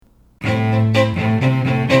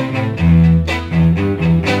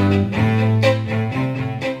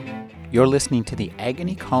You're listening to the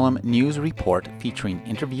Agony Column News Report featuring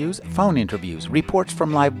interviews, phone interviews, reports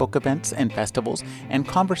from live book events and festivals, and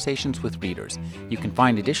conversations with readers. You can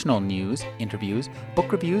find additional news, interviews,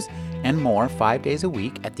 book reviews, and more 5 days a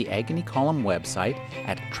week at the Agony Column website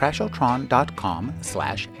at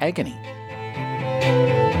trashotron.com/agony.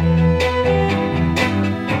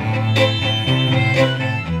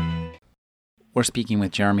 We're speaking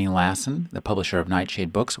with Jeremy Lassen, the publisher of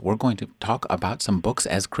Nightshade Books. We're going to talk about some books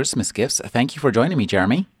as Christmas gifts. Thank you for joining me,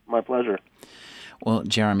 Jeremy. My pleasure. Well,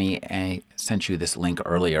 Jeremy, I sent you this link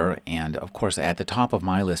earlier, and of course at the top of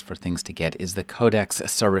my list for things to get is the Codex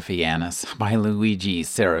Serafianus by Luigi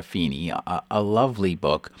Serafini, a lovely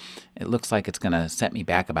book. It looks like it's going to set me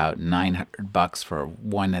back about $900 for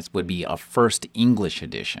one that would be a first English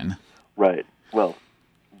edition. Right. Well,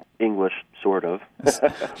 English, sort of.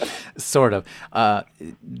 Sort of.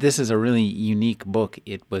 This is a really unique book.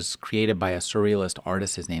 It was created by a surrealist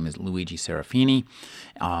artist. His name is Luigi Serafini.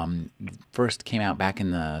 First came out back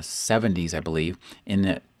in the 70s, I believe.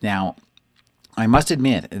 Now, I must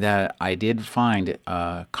admit that I did find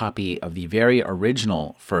a copy of the very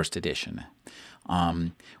original first edition,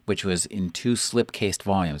 which was in 2 slip-cased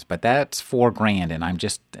volumes. But that's $4,000, and I'm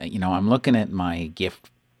just, I'm looking at my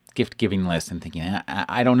gift-giving list and thinking,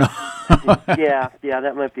 I don't know. yeah,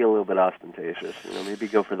 that might be a little bit ostentatious. Maybe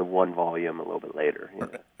go for the 1 volume a little bit later.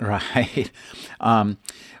 Right.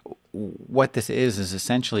 What this is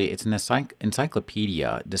essentially, it's an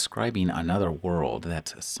encyclopedia describing another world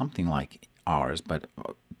that's something like ours, but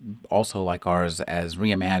also like ours as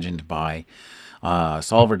reimagined by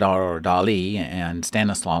Salvador Dali and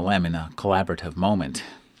Stanislaw Lem in a collaborative moment.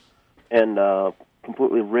 And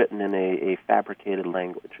completely written in a fabricated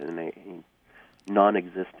language, in a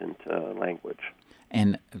non-existent language.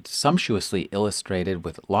 And sumptuously illustrated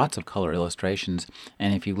with lots of color illustrations.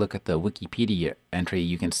 And if you look at the Wikipedia entry,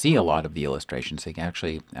 you can see a lot of the illustrations. They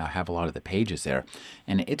actually have a lot of the pages there.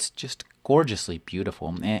 And it's just gorgeously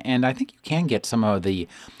beautiful. And I think you can get some of the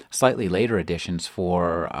slightly later editions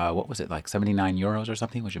for, what was it, like €79 or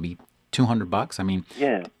something, which would be $200. I mean,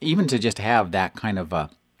 yeah. Even to just have that kind of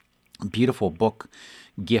a beautiful book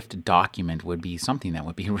gift document would be something that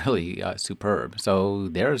would be really superb. So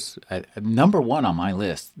there's a number 1 on my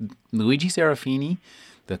list. Luigi Serafini,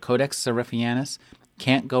 the Codex Serafianus.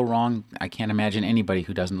 Can't go wrong. I can't imagine anybody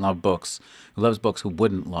who doesn't love books, who loves books, who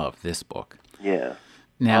wouldn't love this book. Yeah.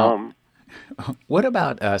 Now, what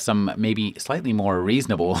about some maybe slightly more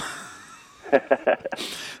reasonable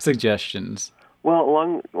suggestions? Well,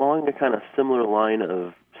 along a kind of similar line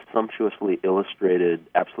of sumptuously illustrated,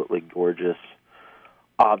 absolutely gorgeous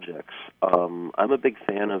objects. I'm a big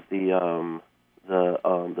fan of the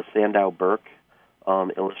Sandow Birk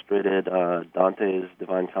illustrated Dante's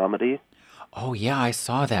Divine Comedy. Oh yeah, I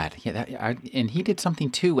saw that. Yeah, and he did something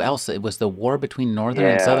too else. It was the war between Northern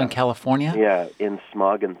and Southern California. Yeah, in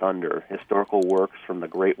Smog and Thunder, historical works from the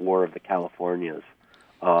Great War of the Californias.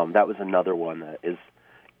 That was another one that is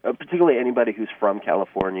particularly anybody who's from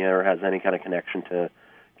California or has any kind of connection to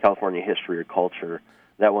California history or culture,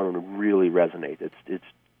 that one would really resonate. It's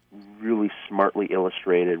really smartly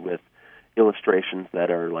illustrated with illustrations that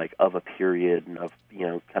are like of a period and of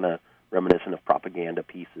kind of reminiscent of propaganda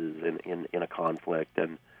pieces in a conflict,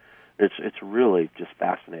 and it's really just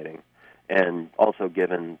fascinating. And also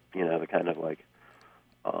given the kind of like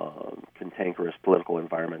cantankerous political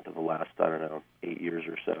environment of the last 8 years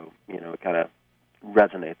or so, it kind of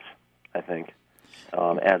resonates, I think,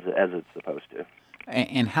 as it's supposed to.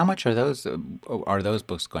 And how much are those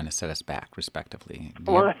books going to set us back, respectively?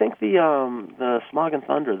 Well, I think the Smog and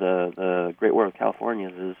Thunder, the Great War of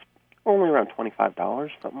California, is only around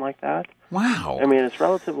 $25, something like that. Wow! I mean, it's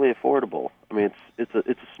relatively affordable. I mean, it's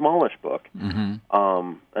a smallish book. Mm-hmm.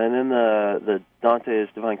 And then the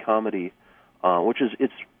Dante's Divine Comedy, which is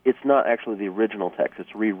it's not actually the original text.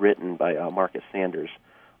 It's rewritten by Marcus Sanders.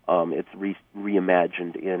 It's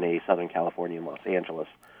reimagined in a Southern California in Los Angeles.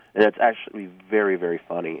 And it's actually very, very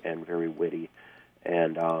funny and very witty,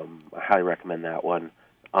 and I highly recommend that one.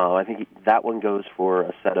 I think that one goes for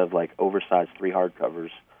a set of like oversized 3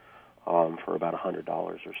 hardcovers for about $100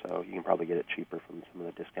 or so. You can probably get it cheaper from some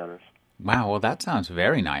of the discounters. Wow, well, that sounds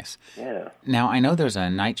very nice. Yeah. Now, I know there's a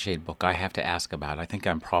Nightshade book I have to ask about. I think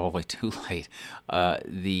I'm probably too late.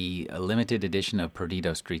 The limited edition of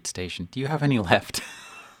Perdido Street Station. Do you have any left?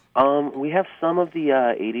 We have some of the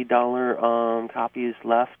 $80 copies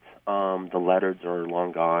left. The lettereds are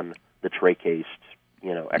long gone. The tray cased,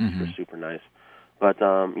 extra super nice. But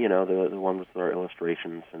the one with our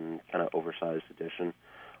illustrations and kind of oversized edition.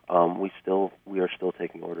 we are still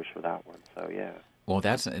taking orders for that one. So yeah. Well,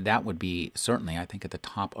 that would be certainly, I think, at the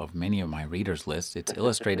top of many of my readers' lists. It's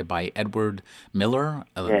illustrated by Edward Miller.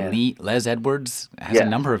 Yeah. Les Edwards has a Yeah.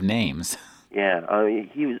 number of names. Yeah,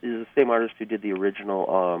 he's the same artist who did the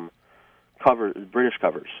original British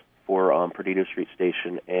covers for Perdido Street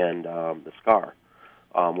Station and the Scar,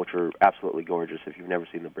 which are absolutely gorgeous. If you've never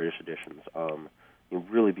seen the British editions,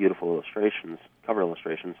 really beautiful illustrations, cover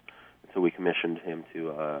illustrations. So we commissioned him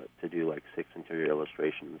to do like 6 interior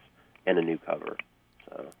illustrations and a new cover.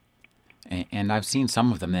 So. And I've seen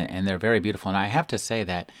some of them, and they're very beautiful. And I have to say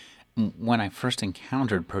that when I first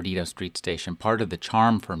encountered Perdido Street Station, part of the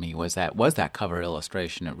charm for me was that cover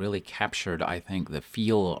illustration. It really captured, I think, the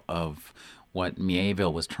feel of what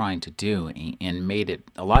Mieville was trying to do and made it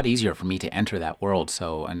a lot easier for me to enter that world.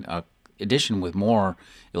 So an edition with more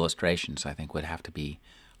illustrations, I think, would have to be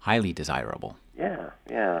highly desirable. Yeah.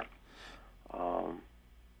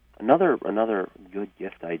 Another good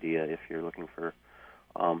gift idea if you're looking for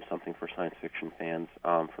something for science fiction fans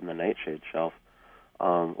from the Nightshade shelf.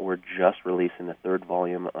 We're just releasing the 3rd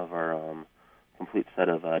volume of our complete set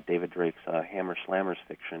of David Drake's Hammer Slammers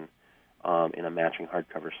fiction in a matching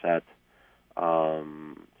hardcover set.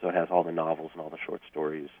 So it has all the novels and all the short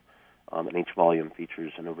stories, and each volume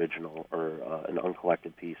features an original or an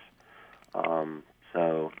uncollected piece.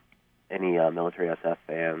 So any military SF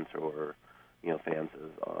fans or fans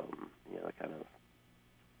of kind of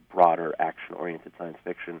broader action-oriented science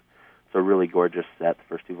fiction. It's a really gorgeous set. The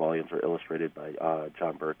first 2 volumes are illustrated by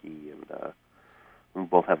John Berkey, and we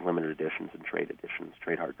both have limited editions and trade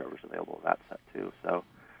hardcovers available in that set too. So,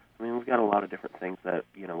 I mean, we've got a lot of different things that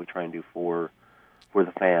we try and do for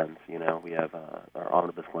the fans. We have our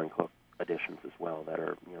omnibus Glenn Cook editions as well that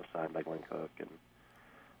are signed by Glenn Cook,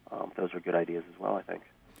 and those are good ideas as well, I think.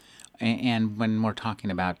 And when we're talking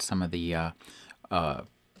about some of the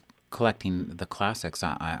collecting the classics,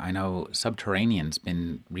 I know Subterranean's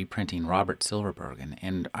been reprinting Robert Silverberg,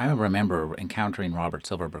 and I remember encountering Robert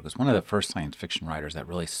Silverberg as one of the first science fiction writers that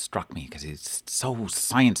really struck me because he's so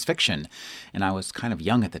science fiction, and I was kind of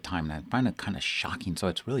young at the time, and I find it kind of shocking. So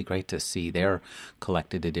it's really great to see their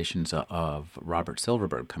collected editions of Robert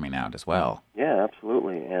Silverberg coming out as well. Yeah,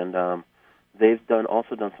 absolutely, and they've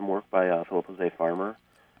also done some work by Philip Jose Farmer,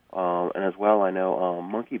 and as well I know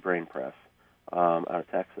Monkey Brain Press. Out of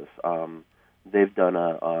Texas. They've done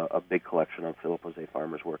a big collection of Philip Jose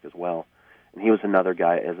Farmer's work as well. And he was another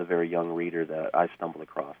guy, as a very young reader, that I stumbled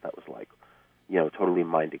across that was like, totally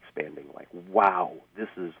mind-expanding. Like, wow, this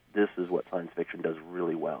is what science fiction does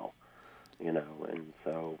really well. And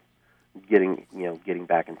so getting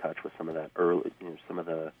back in touch with some of that early, some of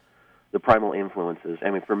the primal influences. I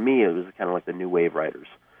mean, for me, it was kind of like the new wave writers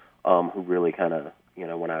who really kind of,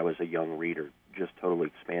 when I was a young reader, just totally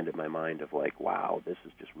expanded my mind of like, wow, this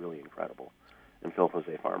is just really incredible. And Philip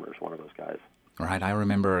Jose Farmer is one of those guys. Right, I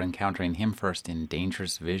remember encountering him first in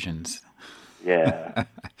Dangerous Visions. Yeah.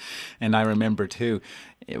 And I remember, too,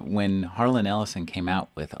 when Harlan Ellison came out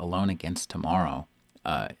with Alone Against Tomorrow,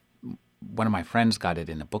 one of my friends got it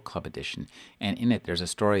in a book club edition, and in it there's a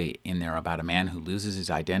story in there about a man who loses his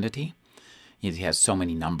identity. He has so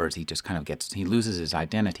many numbers, he just kind of he loses his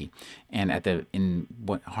identity. And in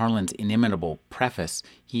what Harlan's inimitable preface,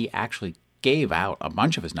 he actually gave out a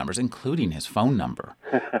bunch of his numbers, including his phone number.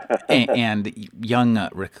 and young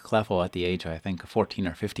Rick Kleffel, at the age of, I think, 14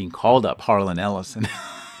 or 15, called up Harlan Ellison.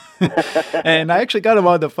 And I actually got him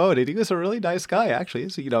on the phone, and he was a really nice guy, actually.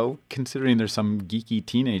 So, considering there's some geeky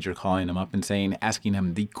teenager calling him up and asking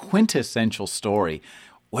him the quintessential story,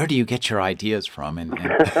 where do you get your ideas from? And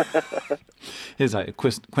his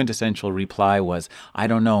quintessential reply was, I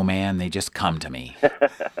don't know, man, they just come to me.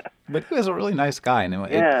 But he was a really nice guy. And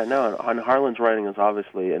and Harlan's writing is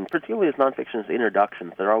obviously, and particularly his nonfiction, his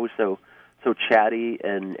introductions, they're always so chatty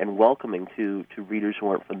and welcoming to readers who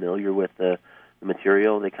aren't familiar with the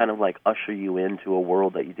material. They kind of like usher you into a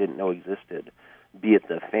world that you didn't know existed, be it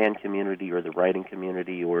the fan community or the writing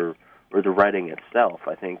community or the writing itself.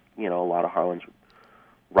 I think, a lot of Harlan's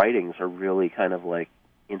writings are really kind of like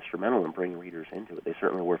instrumental in bringing readers into it. They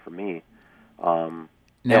certainly were for me. And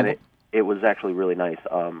it was actually really nice.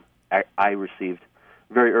 I received,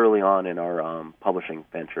 very early on in our publishing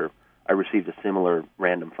venture, I received a similar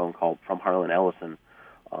random phone call from Harlan Ellison,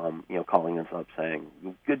 calling us up saying,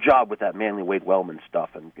 good job with that Manly Wade Wellman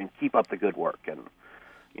stuff, and keep up the good work. And,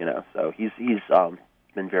 so he's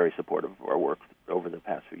been very supportive of our work over the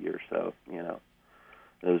past few years. So, it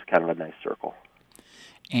was kind of a nice circle.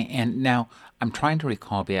 And now I'm trying to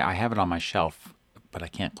recall, I have it on my shelf, but I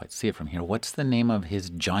can't quite see it from here. What's the name of his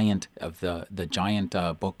giant the giant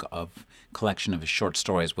book of collection of his short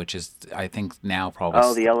stories, which is I think now probably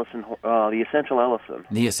Oh, the Essential Ellison,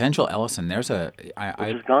 the Essential Ellison. There's which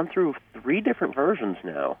has gone through 3 different versions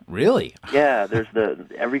now. Really? Yeah, there's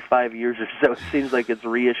every 5 years or so, it seems like it's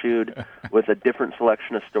reissued with a different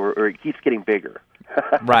selection of stories, or it keeps getting bigger.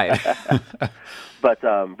 Right. But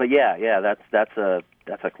yeah, that's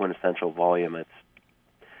a quintessential volume. It's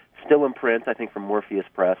still in print, I think, from Morpheus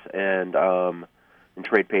Press and in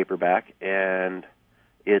trade paperback, and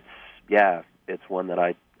it's one that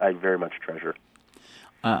I very much treasure.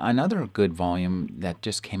 Another good volume that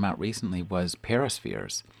just came out recently was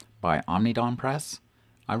Perispheres by Omnidon Press.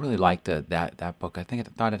 I really liked that book. I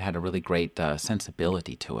thought it had a really great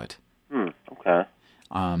sensibility to it. Okay.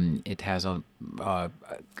 It has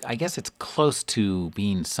I guess it's close to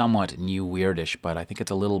being somewhat new weirdish, but I think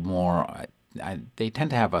it's a little more. They tend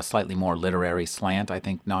to have a slightly more literary slant. I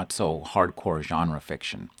think not so hardcore genre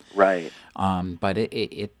fiction. Right. But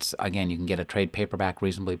it's again, you can get a trade paperback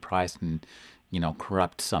reasonably priced and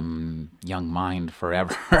corrupt some young mind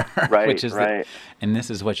forever. Right. Which is right. And this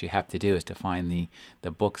is what you have to do, is to find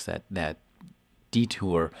the books that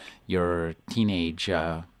detour your teenage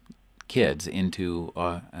kids into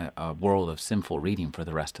a world of sinful reading for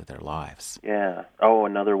the rest of their lives. Yeah. Oh,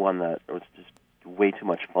 another one that was just way too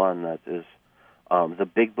much fun. That is The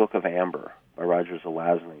Big Book of Amber by Roger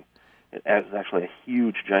Zelazny. It is actually a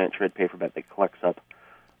huge, giant trade paperback that collects up,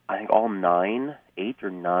 I think, all 8 or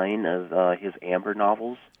 9 of his Amber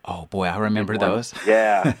novels. Oh boy, I remember those.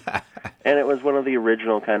 Yeah. And it was one of the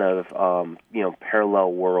original kind of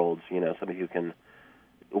parallel worlds. Somebody who can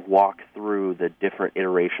walk through the different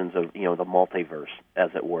iterations of the multiverse,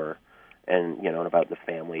 as it were, and about the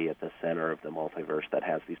family at the center of the multiverse that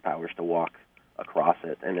has these powers to walk across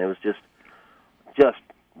it. And it was just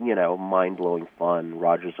mind-blowing fun.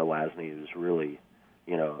 Roger Zelazny was really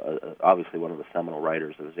obviously one of the seminal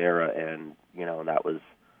writers of his era, and that was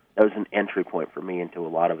an entry point for me into a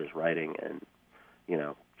lot of his writing, and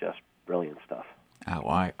just brilliant stuff. Oh,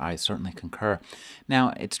 I certainly concur.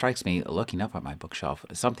 Now, it strikes me, looking up at my bookshelf,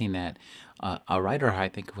 something that a writer, I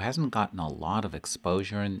think, who hasn't gotten a lot of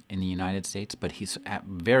exposure in the United States, but he's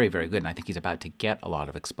very, very good, and I think he's about to get a lot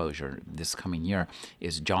of exposure this coming year,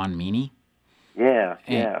 is John Meany.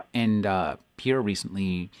 Yeah. And Pierre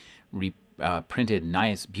recently printed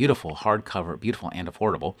nice, beautiful beautiful and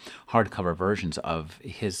affordable hardcover versions of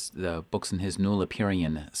the books in his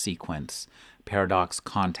Nulliperian sequence, Paradox,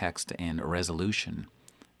 Context, and Resolution,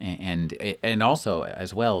 and also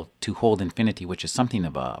as well To Hold Infinity, which is something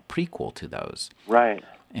of a prequel to those. Right.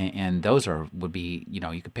 And those would be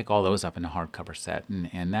you could pick all those up in a hardcover set,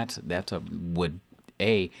 and would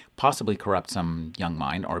A, possibly corrupt some young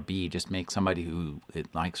mind, or B, just make somebody who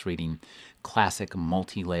likes reading classic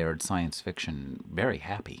multi-layered science fiction very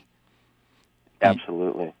happy.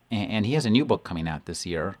 Absolutely. And he has a new book coming out this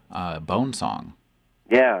year, Bone Song.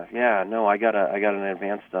 Yeah. No, I got an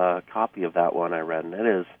advanced copy of that one I read, and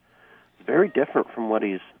it's very different from what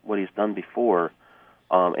he's done before,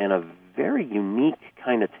 and a very unique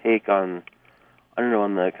kind of take on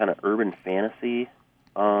the kind of urban fantasy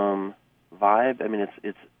vibe. I mean,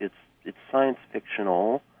 it's science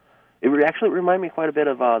fictional. It actually reminded me quite a bit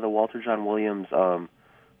of the Walter John Williams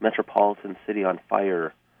Metropolitan City on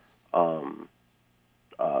Fire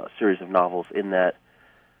series of novels, in that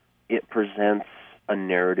it presents a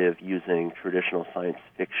narrative using traditional science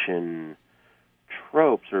fiction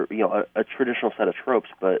tropes, or a traditional set of tropes,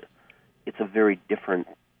 but it's a very different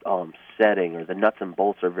setting, or the nuts and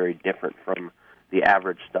bolts are very different from the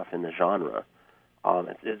average stuff in the genre.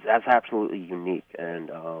 That's absolutely unique, and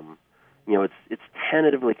it's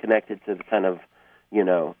tentatively connected to the kind of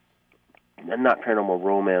not paranormal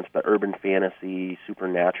romance, but urban fantasy,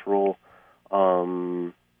 supernatural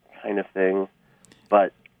kind of thing,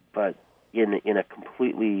 but in a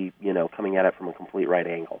completely coming at it from a complete right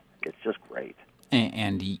angle. It's just great.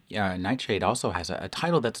 And Nightshade also has a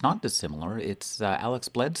title that's not dissimilar. It's Alex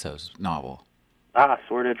Bledsoe's novel.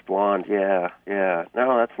 Sword Edge Blonde. Yeah.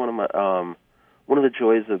 No, that's one of the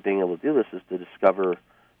joys of being able to do this, is to discover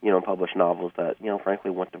published novels that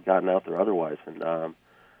frankly wouldn't have gotten out there otherwise. And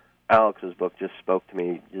Alex's book just spoke to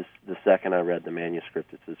me just the second I read the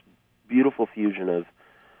manuscript. It's this beautiful fusion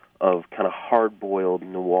of kind of hard-boiled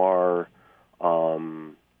noir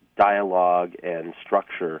dialogue and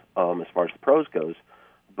structure as far as the prose goes,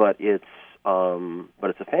 but it's a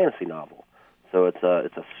fantasy novel, so it's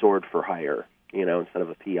a sword for hire, instead of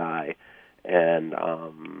a PI, and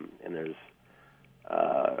there's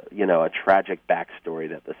a tragic backstory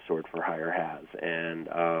that the sword for hire has, and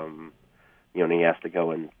and he has to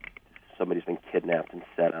go in somebody's been kidnapped and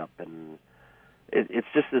set up, and it's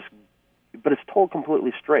just this, but it's told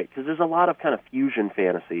completely straight, because there's a lot of kind of fusion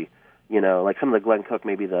fantasy, like some of the Glenn Cook,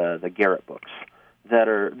 maybe the Garrett books, that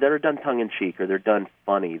are done tongue-in-cheek, or they're done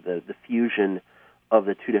funny. The fusion of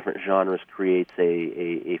the two different genres creates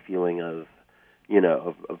a feeling of,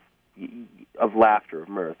 of laughter, of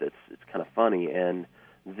mirth. It's kind of funny, and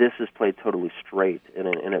this is played totally straight, and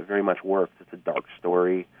it very much works. It's a dark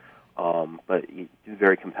story, but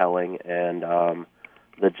very compelling, and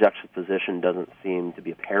the juxtaposition doesn't seem to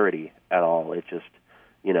be a parody at all. It just,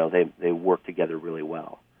 they work together really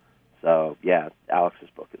well. So, yeah, Alex's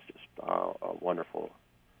book is just a wonderful,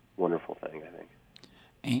 wonderful thing, I think.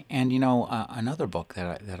 And another book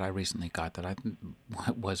that I recently got that I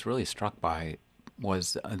was really struck by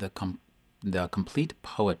was the complete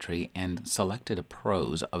poetry and selected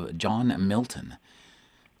prose of John Milton.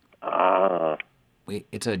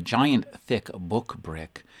 It's a giant, thick book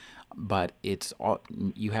brick, but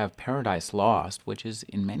you have Paradise Lost, which is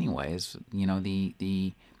in many ways,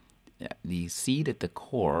 the seed at the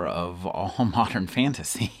core of all modern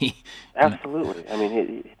fantasy. Absolutely. I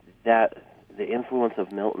mean, the influence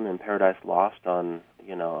of Milton and Paradise Lost on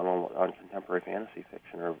contemporary fantasy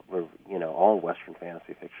fiction, or all Western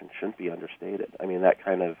fantasy fiction, shouldn't be understated. I mean, that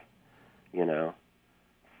kind of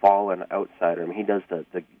fallen outsider. I mean, he does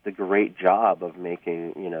the great job of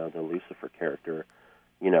making the Lucifer character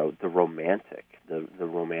the romantic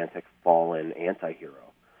fallen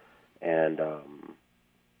anti-hero, and I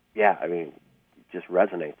mean, it just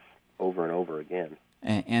resonates over and over again.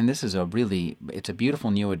 And this is it's a beautiful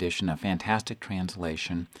new edition, a fantastic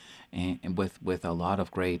translation, and with a lot of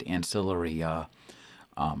great ancillary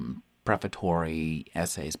prefatory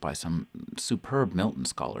essays by some superb Milton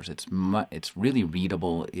scholars. It's really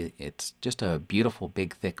readable. It's just a beautiful,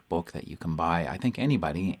 big, thick book that you can buy, I think,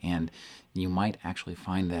 anybody, and you might actually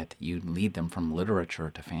find that you lead them from literature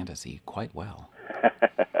to fantasy quite well.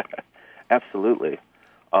 Absolutely.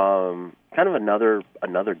 Kind of another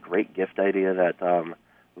great gift idea that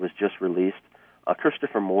was just released.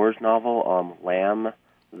 Christopher Moore's novel, Lamb,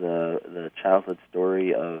 the childhood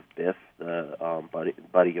story of Biff, the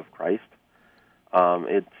buddy of Christ.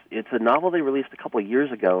 It's a novel they released a couple of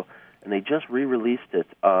years ago, and they just re-released it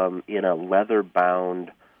in a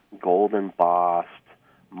leather-bound, gold-embossed,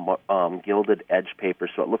 gilded edge paper,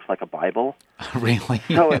 so it looks like a Bible. Really?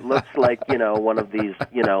 So it looks like one of these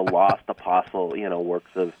lost apostle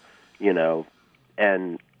works of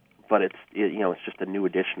but it's just a new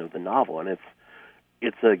edition of the novel, and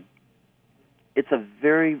it's a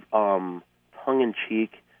very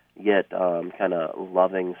tongue-in-cheek yet kind of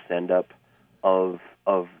loving send-up of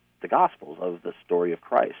the Gospels, of the story of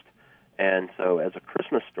Christ. And so as a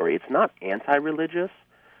Christmas story, it's not anti-religious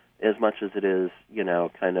as much as it is,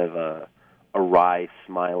 kind of a wry,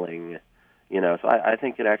 smiling, so I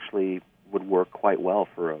think it actually would work quite well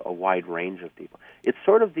for a wide range of people. It's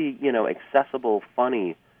sort of the, accessible,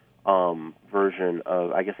 funny version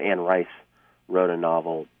of, I guess Anne Rice wrote a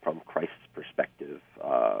novel from Christ's perspective,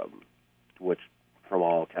 which from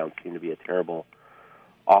all accounts seemed to be a terrible,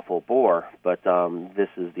 awful bore, but this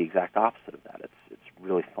is the exact opposite of that. It's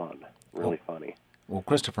really fun, really funny. Well,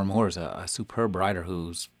 Christopher Moore is a superb writer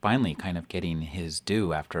who's finally kind of getting his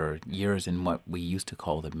due after years in what we used to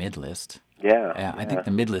call the midlist. Yeah. I think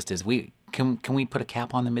the midlist is can we put a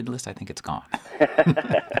cap on the midlist? I think it's gone.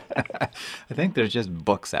 I think there's just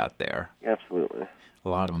books out there. Absolutely. A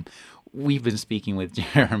lot of them. We've been speaking with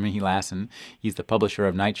Jeremy Lassen. He's the publisher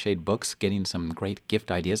of Nightshade Books, getting some great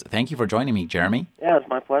gift ideas. Thank you for joining me, Jeremy. Yeah, it's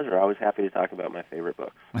my pleasure. Always happy to talk about my favorite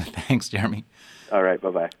books. Thanks, Jeremy. All right,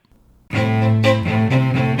 bye-bye.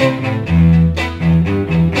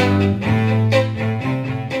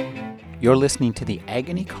 You're listening to the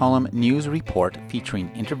Agony Column News Report,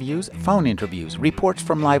 featuring interviews, phone interviews, reports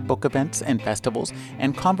from live book events and festivals,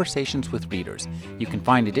 and conversations with readers. You can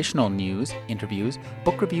find additional news, interviews,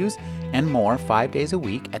 book reviews, and more 5 days a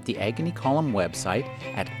week at the Agony Column website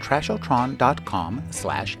at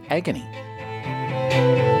trashotron.com/agony.